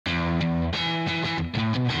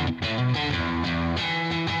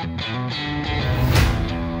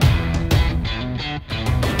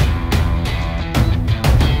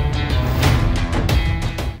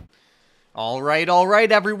All right,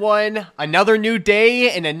 everyone. Another new day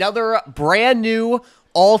and another brand new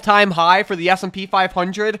all-time high for the S&P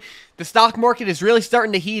 500. The stock market is really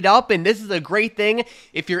starting to heat up, and this is a great thing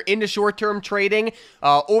if you're into short-term trading.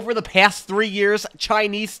 Over the past 3 years,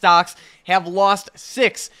 Chinese stocks have lost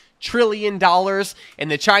 $6 trillion, and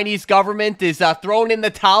the Chinese government is throwing in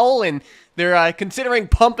the towel, and they're considering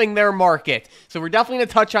pumping their market. So we're definitely going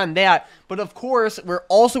to touch on that. But of course, we're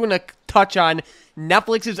also going to touch on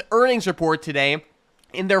Netflix's earnings report today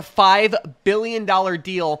in their $5 billion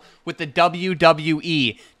deal with the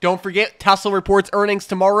WWE. Don't forget, Tesla reports earnings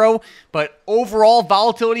tomorrow, but overall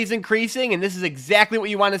volatility is increasing, and this is exactly what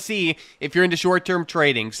you want to see if you're into short-term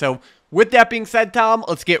trading. So with that being said, Tom,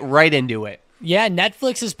 let's get right into it. Yeah,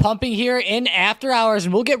 Netflix is pumping here in after hours,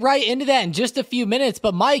 and we'll get right into that in just a few minutes.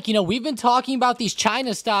 But Mike, we've been talking about these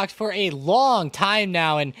China stocks for a long time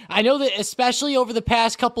now, and I know that especially over the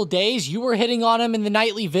past couple days, you were hitting on them in the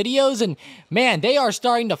nightly videos, and man, they are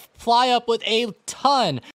starting to fly up with a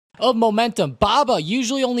ton of momentum. BABA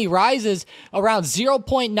usually only rises around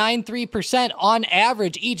 0.93% on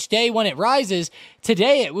average each day when it rises.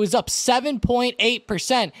 Today, it was up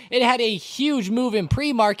 7.8%. It had a huge move in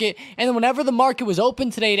pre-market, and then whenever the market was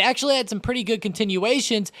open today, it actually had some pretty good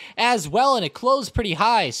continuations as well, and it closed pretty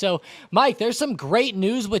high. So, Mike, there's some great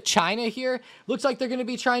news with China here. Looks like they're going to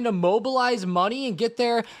be trying to mobilize money and get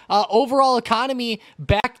their overall economy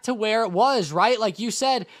back to where it was, right? Like you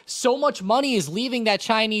said, so much money is leaving that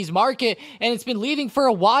Chinese market, and it's been leaving for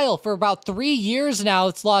a while. For about 3 years now,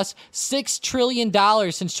 it's lost $6 trillion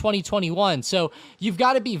since 2021. So, you've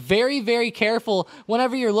got to be very, very careful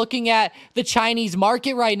whenever you're looking at the Chinese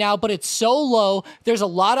market right now, but it's so low. There's a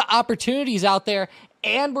lot of opportunities out there,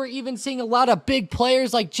 and we're even seeing a lot of big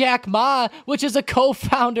players like Jack Ma, which is a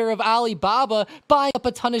co-founder of Alibaba, buying up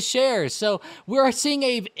a ton of shares. So we're seeing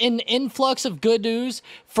an influx of good news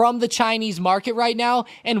from the Chinese market right now,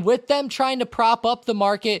 and with them trying to prop up the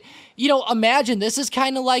market, imagine this is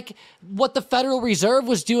kind of like what the Federal Reserve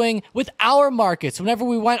was doing with our markets whenever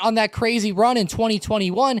we went on that crazy run in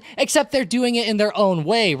 2021, except they're doing it in their own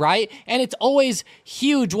way, right? And it's always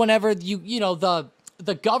huge whenever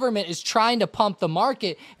the government is trying to pump the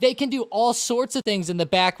market. They can do all sorts of things in the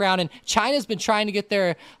background, and China's been trying to get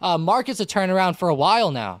their markets to turn around for a while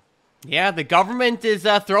now. Yeah, the government is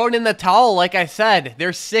throwing in the towel, like I said.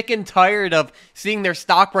 They're sick and tired of seeing their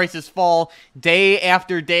stock prices fall day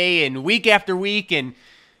after day and week after week, and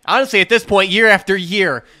honestly, at this point, year after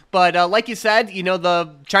year. But like you said,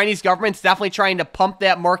 the Chinese government's definitely trying to pump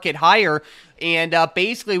that market higher. And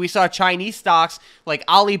basically, we saw Chinese stocks like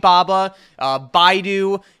Alibaba,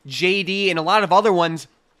 Baidu, JD, and a lot of other ones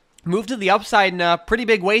move to the upside in a pretty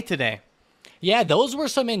big way today. Yeah, those were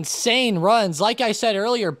some insane runs. Like I said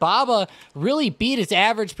earlier, BABA really beat its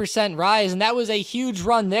average percent rise, and that was a huge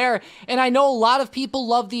run there. And I know a lot of people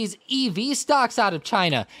love these EV stocks out of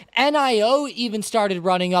China. NIO even started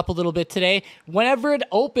running up a little bit today. Whenever it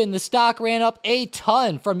opened, the stock ran up a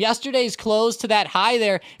ton. From yesterday's close to that high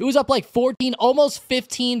there, it was up like 14, almost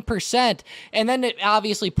 15%. And then it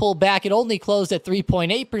obviously pulled back. It only closed at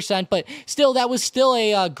 3.8%, but still, that was still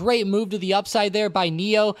a great move to the upside there by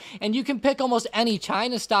NIO. And you can pick almost any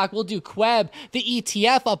China stock. We'll do QEB, the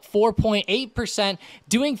ETF, up 4.8%,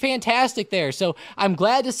 doing fantastic there. So I'm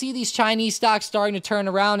glad to see these Chinese stocks starting to turn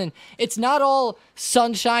around, and it's not all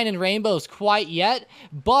sunshine and rainbows quite yet,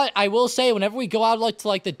 but I will say whenever we go out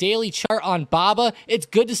to the daily chart on BABA, it's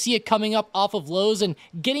good to see it coming up off of lows and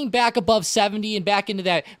getting back above 70 and back into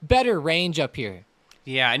that better range up here.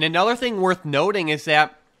 Yeah, and another thing worth noting is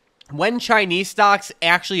that when Chinese stocks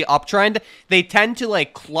actually uptrend, they tend to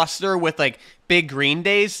cluster with big green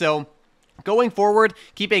days. So going forward,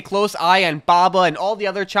 keep a close eye on BABA and all the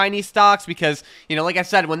other Chinese stocks because, like I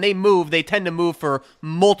said, when they move, they tend to move for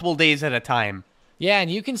multiple days at a time. Yeah, and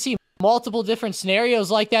you can see multiple different scenarios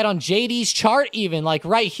like that on JD's chart even. Like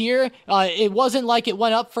right here, it wasn't like it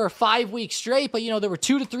went up for 5 weeks straight, but there were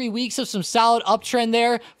 2 to 3 weeks of some solid uptrend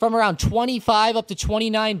there from around 25 up to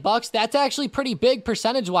 29 bucks. That's actually pretty big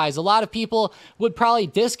percentage-wise. A lot of people would probably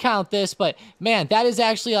discount this, but man, that is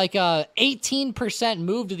actually like a 18%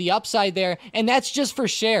 move to the upside there, and that's just for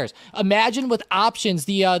shares. Imagine with options,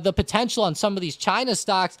 the potential on some of these China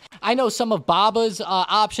stocks. I know some of BABA's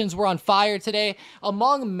options were on fire today,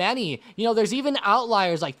 among many. There's even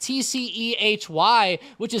outliers like TCEHY,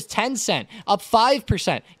 which is Tencent, up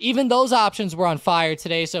 5%. Even those options were on fire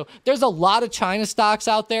today. So there's a lot of China stocks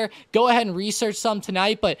out there. Go ahead and research some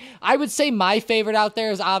tonight. But I would say my favorite out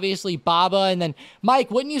there is obviously BABA. And then, Mike,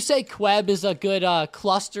 wouldn't you say QEB is a good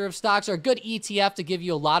cluster of stocks or a good ETF to give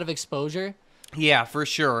you a lot of exposure? Yeah, for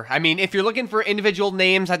sure. I mean, if you're looking for individual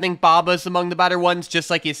names, I think Baba's among the better ones, just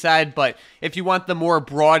like you said. But if you want the more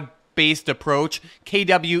broad-based approach,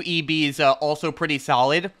 KWEB is also pretty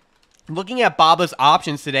solid. Looking at Baba's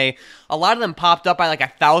options today, a lot of them popped up by like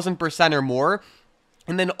 1,000% or more.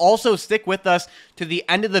 And then also stick with us to the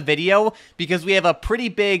end of the video because we have a pretty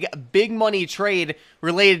big money trade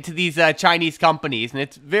related to these Chinese companies. And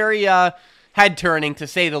it's very head-turning to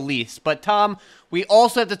say the least. But Tom, we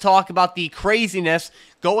also have to talk about the craziness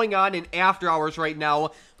going on in after hours right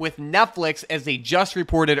now with Netflix as they just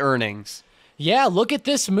reported earnings. Yeah, look at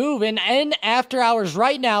this move. And in after hours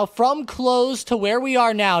right now, from close to where we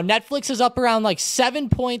are now, Netflix is up around like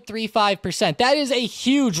 7.35%. That is a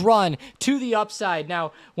huge run to the upside.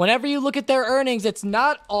 Now, whenever you look at their earnings, it's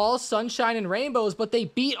not all sunshine and rainbows, but they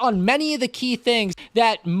beat on many of the key things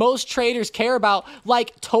that most traders care about,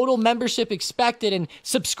 like total membership expected and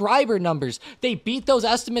subscriber numbers. They beat those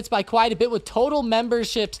estimates by quite a bit with total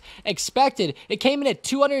memberships expected. It came in at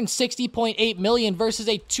 260.8 million versus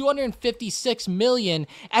a 256 million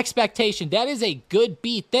expectation. That is a good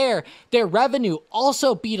beat there. Their revenue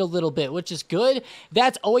also beat a little bit, which is good.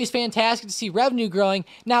 That's always fantastic to see revenue growing.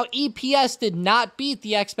 Now, EPS did not beat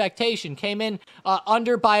the expectation, came in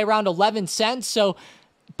under by around 11 cents. So,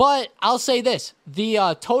 but I'll say this,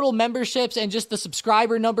 the total memberships and just the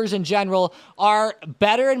subscriber numbers in general are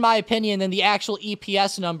better, in my opinion, than the actual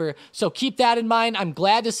EPS number. So keep that in mind. I'm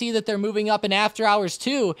glad to see that they're moving up in after hours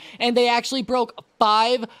too. And they actually broke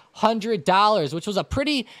 $500, which was a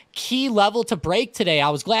pretty key level to break today. I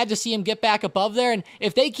was glad to see him get back above there. And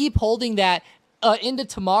if they keep holding that into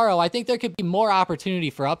tomorrow, I think there could be more opportunity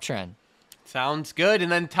for uptrend. Sounds good.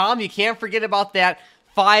 And then, Tom, you can't forget about that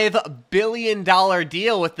 $5 billion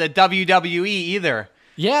deal with the WWE either.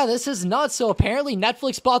 Yeah, this is nuts. So apparently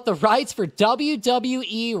Netflix bought the rights for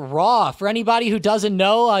WWE Raw. For anybody who doesn't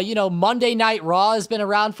know, Monday Night Raw has been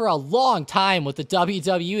around for a long time with the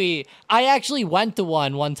WWE. I actually went to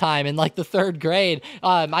one time in like the 3rd grade.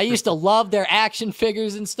 I used to love their action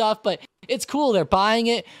figures and stuff, but it's cool. They're buying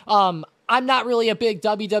it. I'm not really a big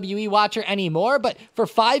WWE watcher anymore, but for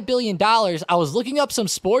 $5 billion, I was looking up some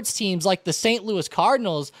sports teams like the St. Louis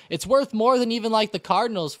Cardinals. It's worth more than even like the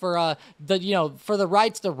Cardinals for the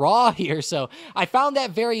rights to Raw here. So I found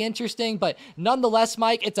that very interesting, but nonetheless,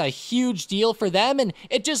 Mike, it's a huge deal for them, and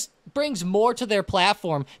it just brings more to their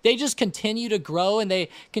platform. They just continue to grow, and they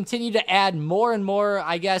continue to add more and more,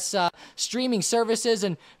 I guess, streaming services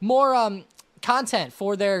and more content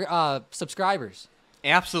for their subscribers.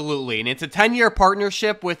 Absolutely, and it's a 10-year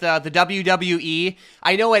partnership with the WWE.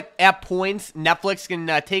 I know at points Netflix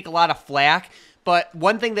can take a lot of flack, but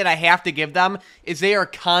one thing that I have to give them is they are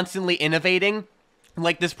constantly innovating.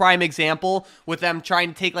 Like this prime example with them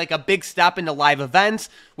trying to take like a big step into live events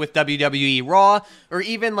with WWE Raw, or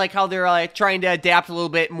even like how they're trying to adapt a little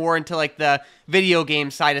bit more into like the video game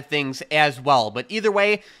side of things as well. But either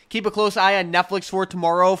way, keep a close eye on Netflix for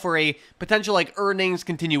tomorrow for a potential like earnings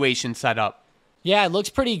continuation setup. Yeah, it looks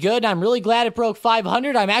pretty good. I'm really glad it broke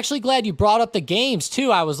 500. I'm actually glad you brought up the games,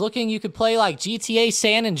 too. I was looking, you could play like GTA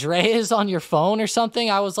San Andreas on your phone or something.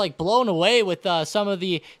 I was like blown away with some of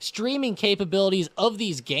the streaming capabilities of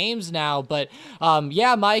these games now. But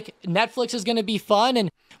yeah, Mike, Netflix is going to be fun. And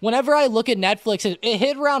whenever I look at Netflix, it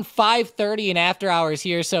hit around 5:30 in after hours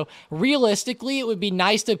here. So realistically, it would be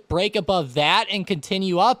nice to break above that and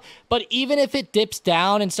continue up. But even if it dips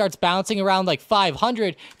down and starts bouncing around like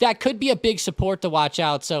 500, that could be a big support to watch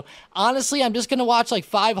out. So honestly, I'm just going to watch like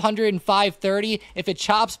 500 and 530. If it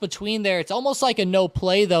chops between there, it's almost like a no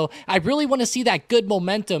play though. I really want to see that good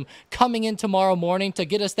momentum coming in tomorrow morning to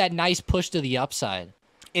get us that nice push to the upside.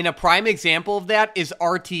 And a prime example of that is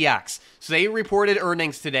RTX. So they reported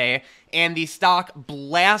earnings today, and the stock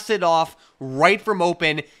blasted off right from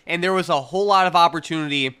open, and there was a whole lot of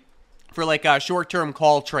opportunity for like a short-term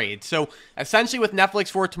call trade. So essentially with Netflix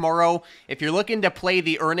for tomorrow, if you're looking to play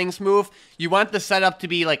the earnings move, you want the setup to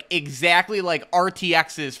be like exactly like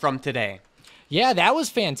RTX's from today. Yeah, that was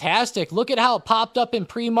fantastic. Look at how it popped up in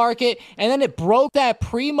pre-market, and then it broke that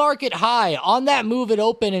pre-market high on that move it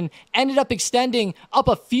opened and ended up extending up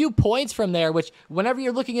a few points from there, which whenever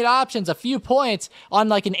you're looking at options, a few points on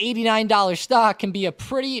like an $89 stock can be a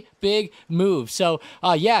pretty big move. So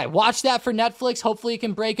yeah, watch that for Netflix. Hopefully it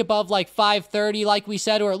can break above like 530 like we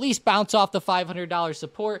said, or at least bounce off the $500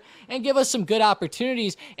 support and give us some good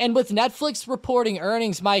opportunities. And with Netflix reporting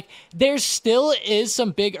earnings, Mike, there still is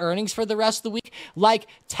some big earnings for the rest of the week. week, like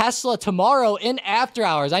Tesla tomorrow in after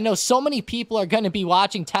hours. I know so many people are going to be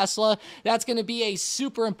watching Tesla. That's going to be a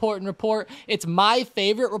super important report. It's my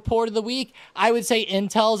favorite report of the week. I would say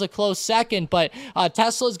Intel is a close second, but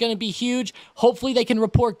Tesla is going to be huge. Hopefully they can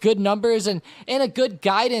report good numbers and a good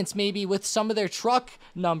guidance maybe with some of their truck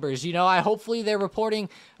numbers. Hopefully they're reporting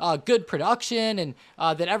good production and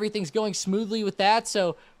that everything's going smoothly with that.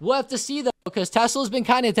 So we'll have to see, though, because Tesla's been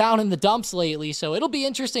kind of down in the dumps lately. So it'll be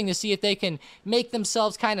interesting to see if they can make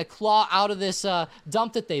themselves kind of claw out of this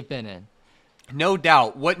dump that they've been in. No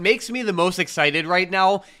doubt. What makes me the most excited right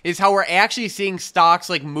now is how we're actually seeing stocks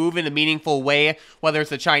like move in a meaningful way, whether it's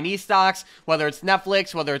the Chinese stocks, whether it's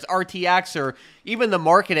Netflix, whether it's RTX, or even the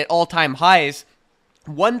market at all-time highs.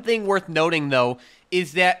 One thing worth noting, though,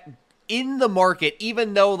 is that in the market,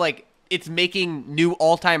 even though like it's making new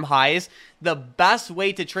all-time highs, the best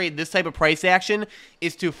way to trade this type of price action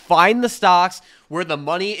is to find the stocks where the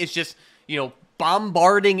money is just,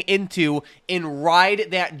 bombarding into and ride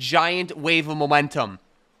that giant wave of momentum.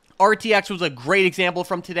 RTX was a great example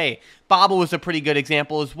from today. BABA was a pretty good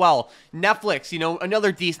example as well. Netflix,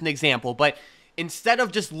 another decent example. But instead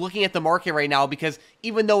of just looking at the market right now, because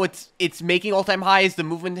even though it's making all-time highs, the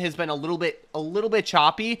movement has been a little bit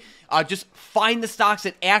choppy. Just find the stocks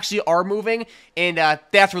that actually are moving, and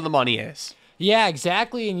that's where the money is. Yeah,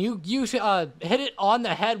 exactly. And you hit it on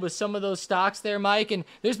the head with some of those stocks there, Mike. And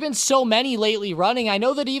there's been so many lately running. I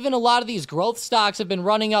know that even a lot of these growth stocks have been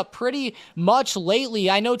running up pretty much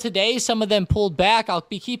lately. I know today some of them pulled back. I'll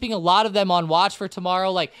be keeping a lot of them on watch for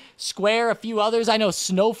tomorrow, like Square, a few others. I know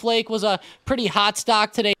Snowflake was a pretty hot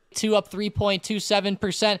stock today, too, up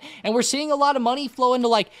 3.27%. And we're seeing a lot of money flow into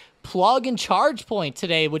like Plug and ChargePoint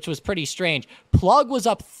today, which was pretty strange. Plug was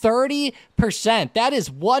up 30%. That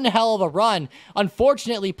is one hell of a run.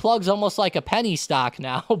 Unfortunately, Plug's almost like a penny stock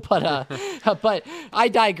now, but I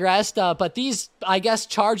digressed. But these, I guess,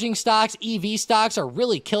 charging stocks, EV stocks are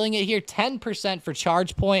really killing it here. 10% for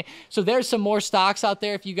ChargePoint. So there's some more stocks out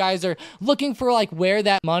there if you guys are looking for like where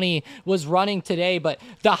that money was running today. But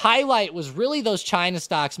the highlight was really those China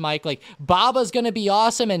stocks, Mike. Like BABA's going to be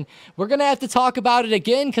awesome, and we're going to have to talk about it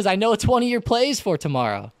again because I know it's one of your plays for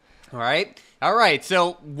tomorrow. All right.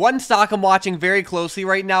 So one stock I'm watching very closely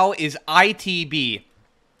right now is ITB.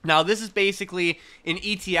 Now, this is basically an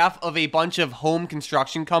ETF of a bunch of home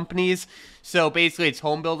construction companies. So basically, it's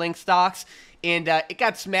home building stocks. And it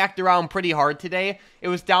got smacked around pretty hard today. It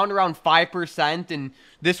was down around 5%, and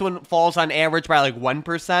this one falls on average by like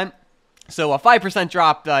 1%. So a 5%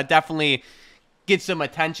 drop definitely gets some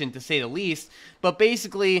attention, to say the least. But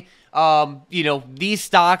basically, these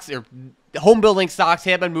stocks, or home building stocks,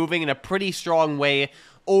 have been moving in a pretty strong way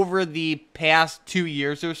over the past 2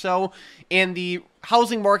 years or so. And the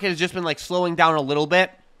housing market has just been like slowing down a little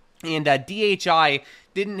bit. And DHI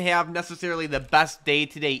didn't have necessarily the best day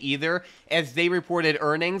today either, as they reported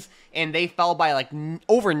earnings, and they fell by like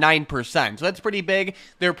over 9%. So that's pretty big.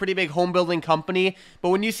 They're a pretty big home building company. But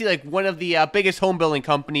when you see like one of the biggest home building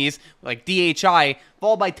companies, like DHI,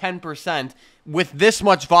 fall by 10% with this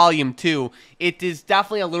much volume too, it is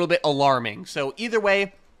definitely a little bit alarming. So either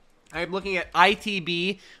way, I'm looking at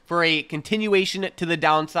ITB for a continuation to the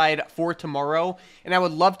downside for tomorrow, and I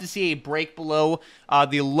would love to see a break below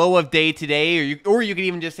the low of day today, or you could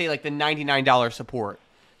even just say like the $99 support.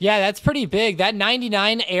 Yeah, that's pretty big. That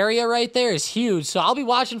 99 area right there is huge. So I'll be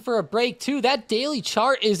watching for a break too. That daily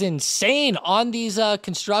chart is insane on these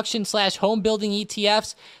construction/home building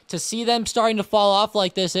ETFs. To see them starting to fall off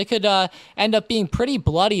like this, it could end up being pretty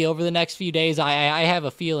bloody over the next few days, I have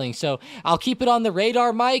a feeling. So I'll keep it on the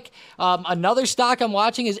radar, Mike. Another stock I'm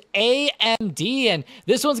watching is AMD, and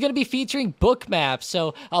this one's going to be featuring Bookmap.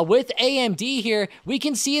 So with AMD here, we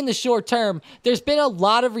can see in the short term, there's been a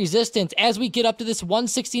lot of resistance as we get up to this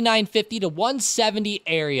 169.50 to 170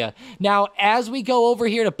 area. Now, as we go over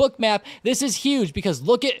here to Bookmap, this is huge because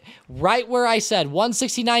look at right where I said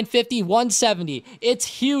 169.50, 170. It's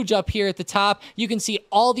huge up here at the top. You can see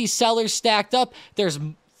all these sellers stacked up. There's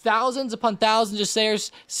thousands upon thousands of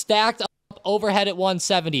sellers stacked up overhead at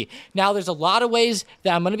 170. Now, there's a lot of ways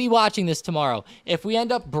that I'm going to be watching this tomorrow. If we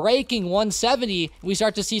end up breaking 170, we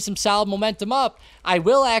start to see some solid momentum up, I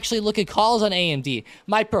will actually look at calls on AMD.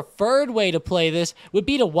 My preferred way to play this would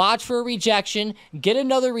be to watch for a rejection, get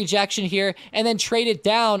another rejection here, and then trade it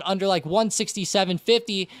down under like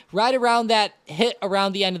 167.50, right around that hit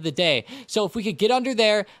around the end of the day. So if we could get under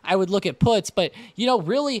there, I would look at puts. But,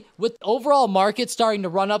 really, with overall market starting to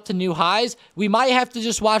run up to new highs, we might have to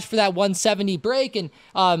just watch for that 170 break. And,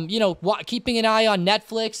 keeping an eye on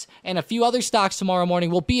Netflix and a few other stocks tomorrow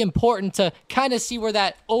morning will be important to kind of see where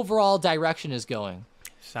that overall direction is going.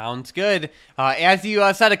 Sounds good. As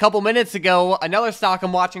you said a couple minutes ago, another stock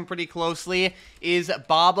I'm watching pretty closely is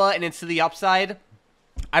BABA, and it's to the upside.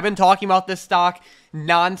 I've been talking about this stock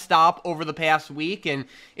nonstop over the past week, and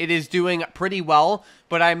it is doing pretty well,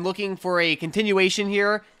 but I'm looking for a continuation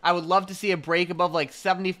here. I would love to see a break above like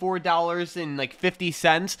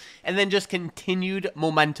 $74.50 and then just continued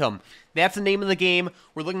momentum. That's the name of the game.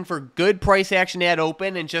 We're looking for good price action at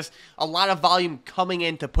open and just a lot of volume coming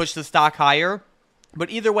in to push the stock higher. But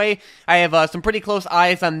either way, I have some pretty close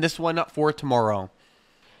eyes on this one for tomorrow.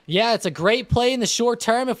 Yeah, it's a great play in the short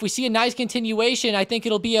term. If we see a nice continuation, I think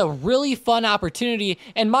it'll be a really fun opportunity.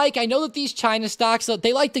 And Mike, I know that these China stocks,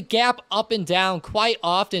 they like to gap up and down quite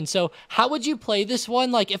often. So how would you play this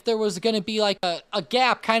one? Like if there was going to be like a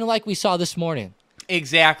gap, kind of like we saw this morning?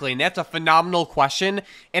 Exactly, and that's a phenomenal question.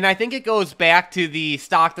 And I think it goes back to the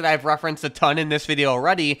stock that I've referenced a ton in this video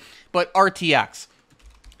already, but RTX.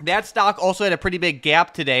 That stock also had a pretty big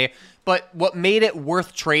gap today, but what made it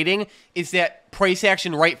worth trading is that price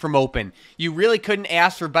action right from open. You really couldn't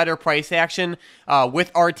ask for better price action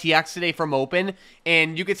with RTX today from open,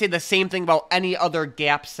 and you could say the same thing about any other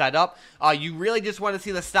gap setup. You really just want to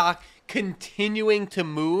see the stock continuing to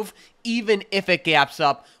move, even if it gaps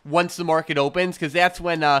up once the market opens, because that's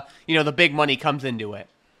when the big money comes into it.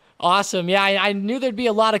 Awesome. Yeah, I knew there'd be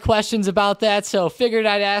a lot of questions about that, so figured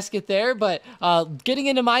I'd ask it there. But getting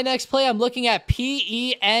into my next play, I'm looking at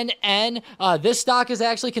PENN. This stock is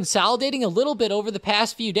actually consolidating a little bit over the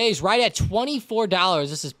past few days, right at $24.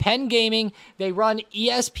 This is Penn Gaming. They run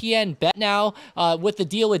ESPN Bet now with the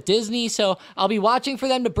deal with Disney, so I'll be watching for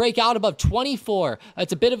them to break out above 24.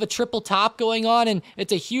 It's a bit of a triple top going on, and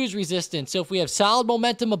it's a huge resistance. So if we have solid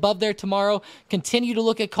momentum above there tomorrow, continue to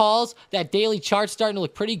look at calls. That daily chart's starting to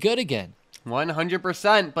look pretty good again.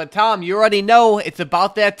 100%. But Tom, you already know it's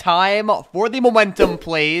about that time for the momentum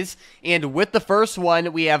plays. And with the first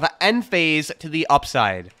one, we have Enphase to the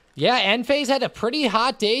upside. Yeah, Enphase had a pretty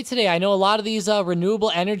hot day today. I know a lot of these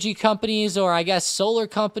renewable energy companies, or I guess solar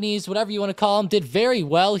companies, whatever you want to call them, did very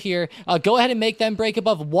well here. Go ahead and make them break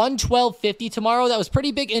above 112.50 tomorrow. That was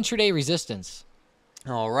pretty big intraday resistance.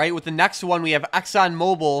 All right, with the next one, we have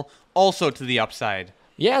ExxonMobil also to the upside.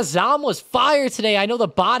 Yeah, ZOM was fire today. I know the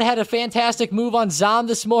bot had a fantastic move on ZOM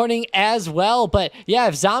this morning as well. But yeah,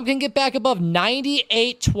 if ZOM can get back above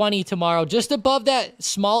 98.20 tomorrow, just above that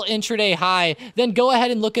small intraday high, then go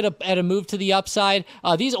ahead and look at a move to the upside.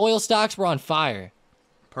 These oil stocks were on fire.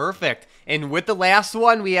 Perfect. And with the last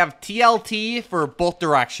one, we have TLT for both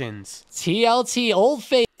directions. TLT, Old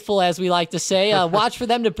Faithful, as we like to say. Watch for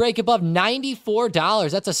them to break above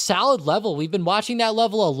 $94. That's a solid level. We've been watching that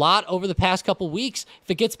level a lot over the past couple weeks.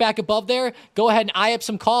 If it gets back above there, go ahead and eye up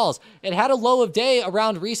some calls. It had a low of day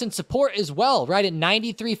around recent support as well, right at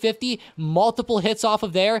 93.50. Multiple hits off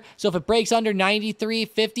of there. So if it breaks under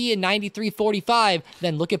 93.50 and 93.45,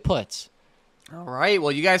 then look at puts. All right,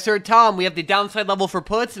 well, you guys heard Tom. We have the downside level for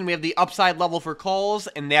puts, and we have the upside level for calls,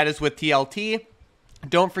 and that is with TLT.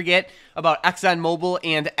 Don't forget about ExxonMobil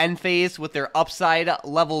and Enphase with their upside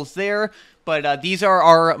levels there. But these are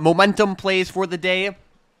our momentum plays for the day.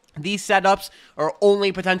 These setups are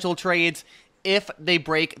only potential trades if they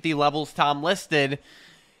break the levels Tom listed.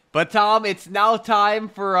 But Tom, it's now time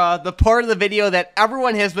for the part of the video that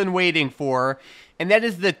everyone has been waiting for, and that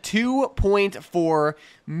is the $2.4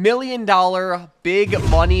 million big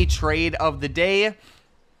money trade of the day.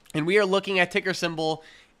 And we are looking at ticker symbol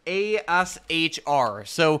ASHR.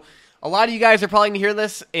 So a lot of you guys are probably going to hear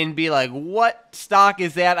this and be like, what stock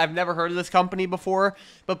is that? I've never heard of this company before.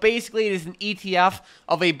 But basically, it is an ETF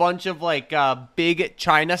of a bunch of like big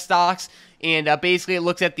China stocks. And basically, it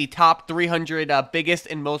looks at the top 300 biggest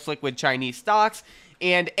and most liquid Chinese stocks.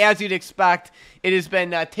 And as you'd expect, it has been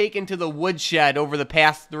taken to the woodshed over the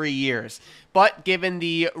past 3 years. But given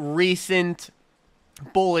the recent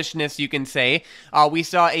bullishness, you can say, we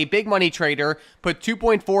saw a big money trader put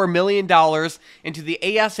 $2.4 million into the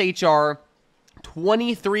ASHR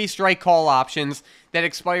 23 strike call options that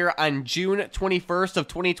expire on June 21st of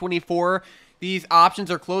 2024. These options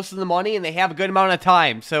are close to the money, and they have a good amount of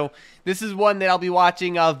time. So this is one that I'll be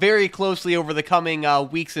watching very closely over the coming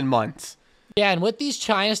weeks and months. Yeah, and with these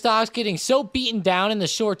China stocks getting so beaten down in the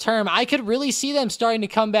short term, I could really see them starting to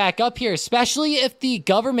come back up here, especially if the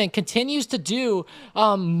government continues to do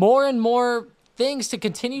more and more things to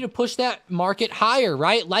continue to push that market higher,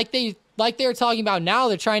 right? Like they're talking about now,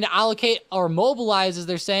 they're trying to allocate or mobilize, as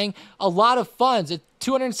they're saying, a lot of funds.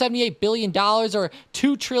 $278 billion or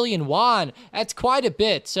 2 trillion won. That's quite a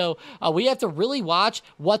bit. So we have to really watch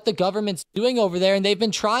what the government's doing over there. And they've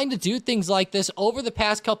been trying to do things like this over the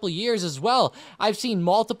past couple of years as well. I've seen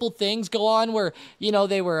multiple things go on where, you know,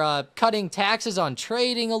 they were cutting taxes on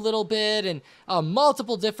trading a little bit and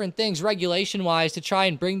multiple different things regulation-wise to try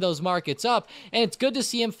and bring those markets up. And it's good to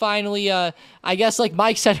see him finally, I guess like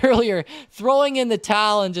Mike said earlier, throwing in the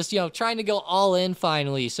towel and just, you know, trying to go all in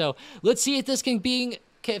finally. So let's see if this can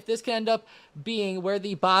end up being where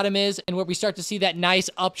the bottom is and where we start to see that nice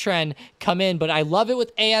uptrend come in. But I love it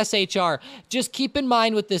with ASHR. Just keep in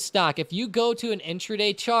mind with this stock, if you go to an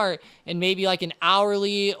intraday chart and maybe like an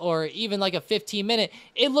hourly or even like a 15-minute,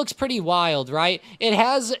 it looks pretty wild, right? It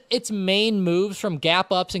has its main moves from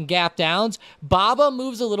gap ups and gap downs. BABA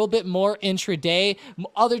moves a little bit more intraday.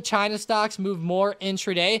 Other China stocks move more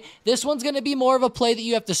intraday. This one's going to be more of a play that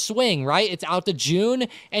you have to swing, right? It's out to June,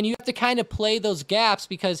 and you have to kind of play those gaps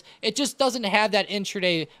because it just doesn't have that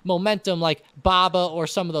intraday momentum like BABA or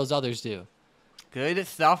some of those others do. Good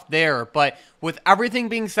stuff there. But with everything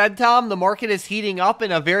being said, Tom, the market is heating up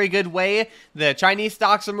in a very good way. The Chinese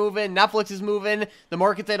stocks are moving. Netflix is moving. The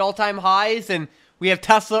market's at all-time highs. And we have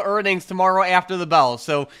Tesla earnings tomorrow after the bell.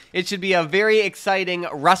 So it should be a very exciting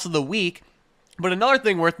rest of the week. But another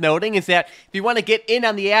thing worth noting is that if you want to get in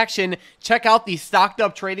on the action, check out the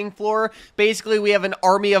StockedUp trading floor. Basically, we have an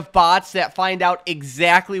army of bots that find out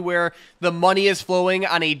exactly where the money is flowing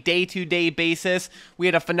on a day-to-day basis. We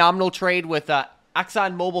had a phenomenal trade with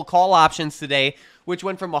ExxonMobil call options today, which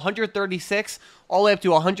went from 136 all the way up to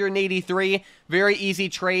 183. Very easy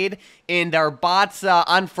trade. And our bots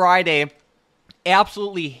on Friday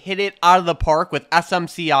absolutely hit it out of the park with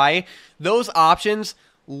SMCI. Those options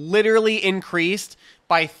literally increased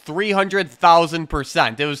by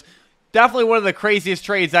 300,000%. It was definitely one of the craziest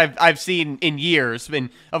trades I've seen in years. And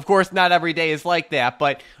of course, not every day is like that,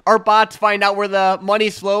 but our bots find out where the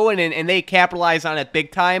money's flowing and they capitalize on it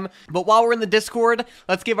big time. But while we're in the Discord,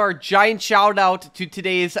 let's give our giant shout out to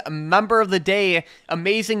today's member of the day,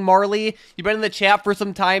 Amazing Marley. You've been in the chat for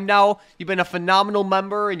some time now. You've been a phenomenal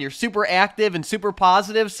member and you're super active and super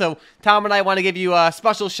positive. So Tom and I want to give you a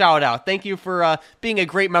special shout out. Thank you for being a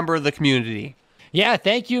great member of the community. Yeah,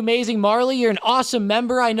 thank you, Amazing Marley. You're an awesome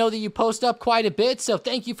member. I know that you post up quite a bit, so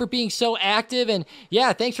thank you for being so active. And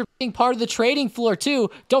yeah, thanks for being part of the trading floor, too.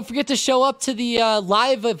 Don't forget to show up to the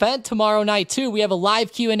live event tomorrow night, too. We have a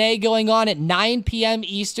live Q&A going on at 9 p.m.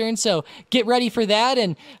 Eastern, so get ready for that.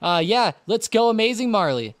 And yeah, let's go, Amazing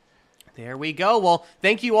Marley. There we go. Well,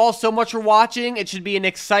 thank you all so much for watching. It should be an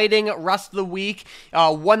exciting rest of the week.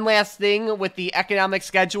 One last thing with the economic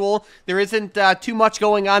schedule. There isn't too much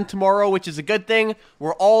going on tomorrow, which is a good thing.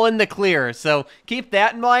 We're all in the clear, so keep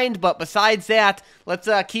that in mind. But besides that, let's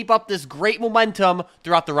keep up this great momentum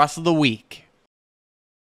throughout the rest of the week.